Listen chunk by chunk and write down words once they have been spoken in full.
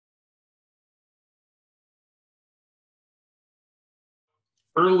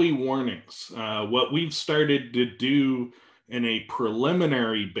Early warnings. What we've started to do in a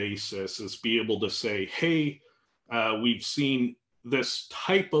preliminary basis is be able to say, hey, we've seen this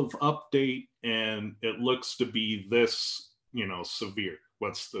type of update and it looks to be this, severe.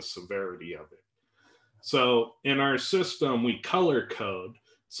 What's the severity of it? So in our system, we color code.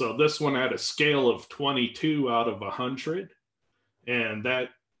 So this one had a scale of 22 out of 100, and that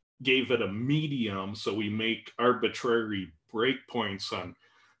gave it a medium. So we make arbitrary breakpoints on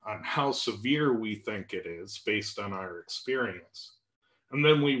how severe we think it is based on our experience. And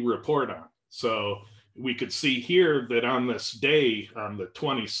then we report on. So we could see here that on this day, on the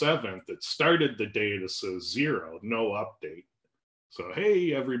 27th, it started the day to says 0, no update. So,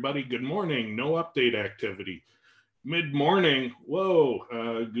 hey, everybody, good morning, no update activity. Mid-morning,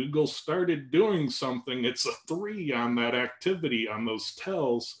 whoa, Google started doing something. It's a 3 on that activity, on those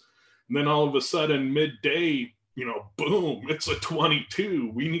tells. And then all of a sudden, midday, boom, it's a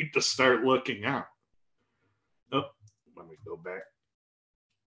 22. We need to start looking out. Oh, let me go back.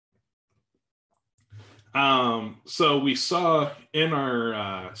 So we saw in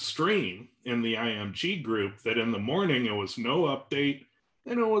our stream in the IMG group that in the morning it was no update,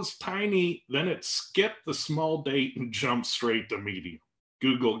 then it was tiny, then it skipped the small date and jumped straight to medium.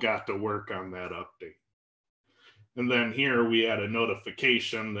 Google got to work on that update. And then here we had a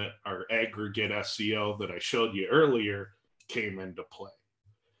notification that our aggregate SEO that I showed you earlier came into play.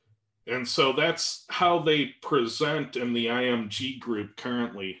 And so that's how they present in the IMG group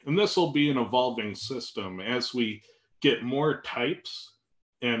currently. And this will be an evolving system as we get more types,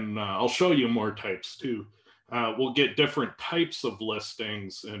 and I'll show you more types too. We'll get different types of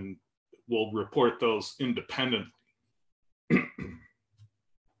listings and we'll report those independently.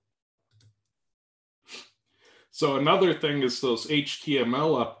 So another thing is those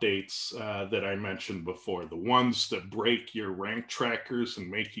HTML updates that I mentioned before, the ones that break your rank trackers and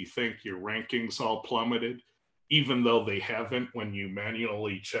make you think your rankings all plummeted, even though they haven't when you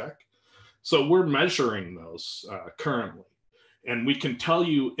manually check. So we're measuring those currently. And we can tell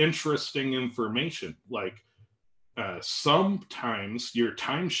you interesting information, like sometimes your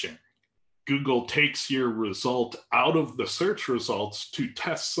time sharing. Google takes your result out of the search results to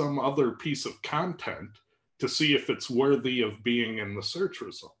test some other piece of content to see if it's worthy of being in the search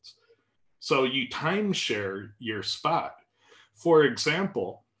results. So you timeshare your spot. For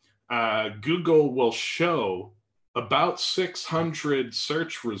example, Google will show about 600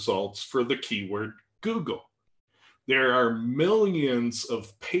 search results for the keyword Google. There are millions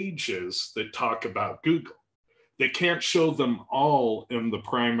of pages that talk about Google. They can't show them all in the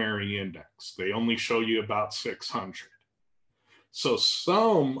primary index. They only show you about 600. So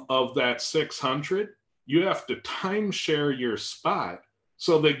some of that 600, you have to timeshare your spot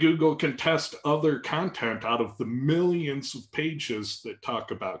so that Google can test other content out of the millions of pages that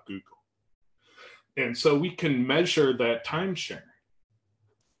talk about Google. And so we can measure that timeshare.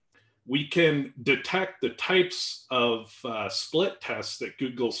 We can detect the types of split tests that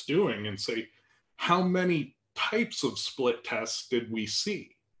Google's doing and say, how many types of split tests did we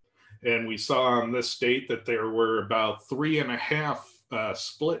see? And we saw on this date that there were about 3.5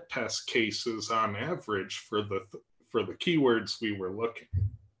 split test cases on average for the keywords we were looking.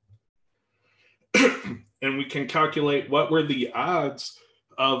 And we can calculate what were the odds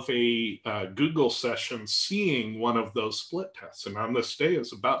of a Google session seeing one of those split tests. And on this day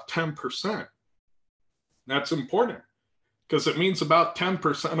is about 10%. That's important because it means about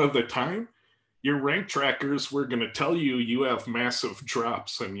 10% of the time, your rank trackers were going to tell you you have massive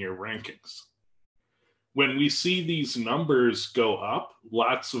drops in your rankings. When we see these numbers go up,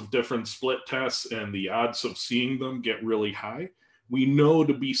 lots of different split tests and the odds of seeing them get really high, we know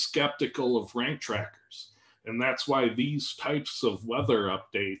to be skeptical of rank trackers. And that's why these types of weather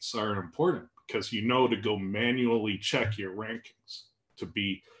updates are important, because you know to go manually check your rankings, to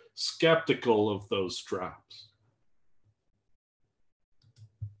be skeptical of those drops.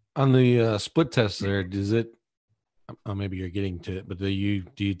 On the split test there, does it, maybe you're getting to it, but do you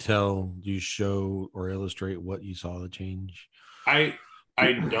show or illustrate what you saw the change? I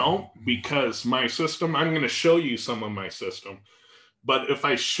don't, because my system, I'm going to show you some of my system, but if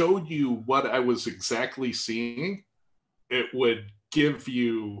I showed you what I was exactly seeing, it would give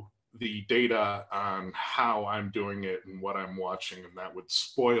you the data on how I'm doing it and what I'm watching, and that would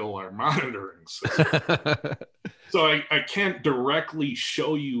spoil our monitoring system. So I can't directly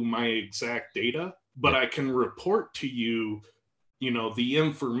show you my exact data, but I can report to you, the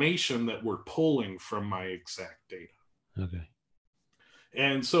information that we're pulling from my exact data. Okay.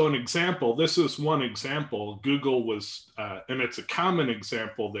 And so an example, this is one example, Google was, and it's a common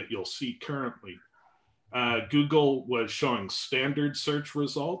example that you'll see currently. Google was showing standard search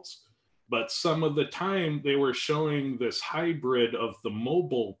results, but some of the time they were showing this hybrid of the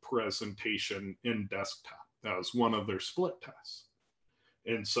mobile presentation in desktop. That was one of their split tests.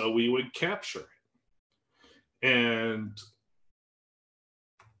 And so we would capture it. And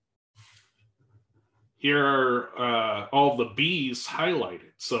here are all the B's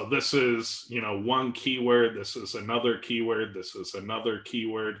highlighted. So this is, one keyword, this is another keyword, this is another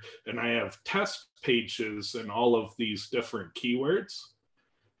keyword, and I have test pages in all of these different keywords.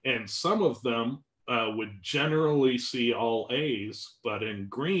 And some of them would generally see all A's, but in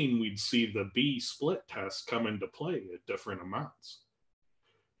green, we'd see the B split test come into play at different amounts.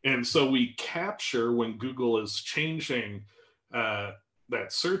 And so we capture when Google is changing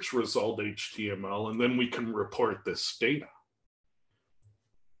that search result HTML, and then we can report this data.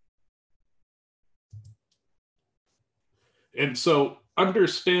 And so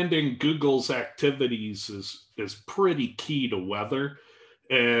understanding Google's activities is pretty key to weather.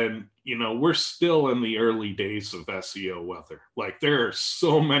 And, we're still in the early days of SEO weather. Like, there are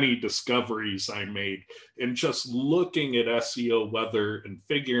so many discoveries I made in just looking at SEO weather and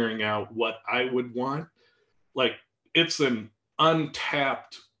figuring out what I would want. Like, it's an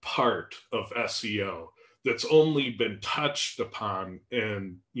untapped part of SEO that's only been touched upon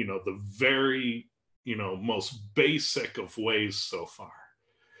in, the very, most basic of ways so far.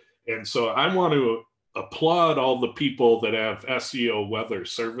 And so I want to applaud all the people that have SEO weather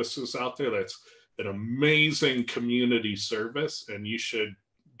services out there. That's an amazing community service, and you should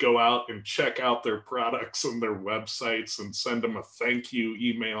go out and check out their products and their websites and send them a thank you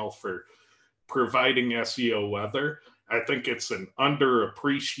email for providing SEO weather. I think it's an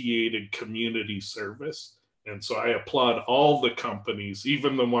underappreciated community service. And so I applaud all the companies,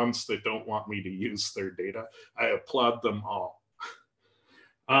 even the ones that don't want me to use their data. I applaud them all.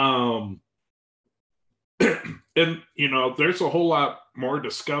 And, there's a whole lot more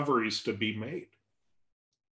discoveries to be made.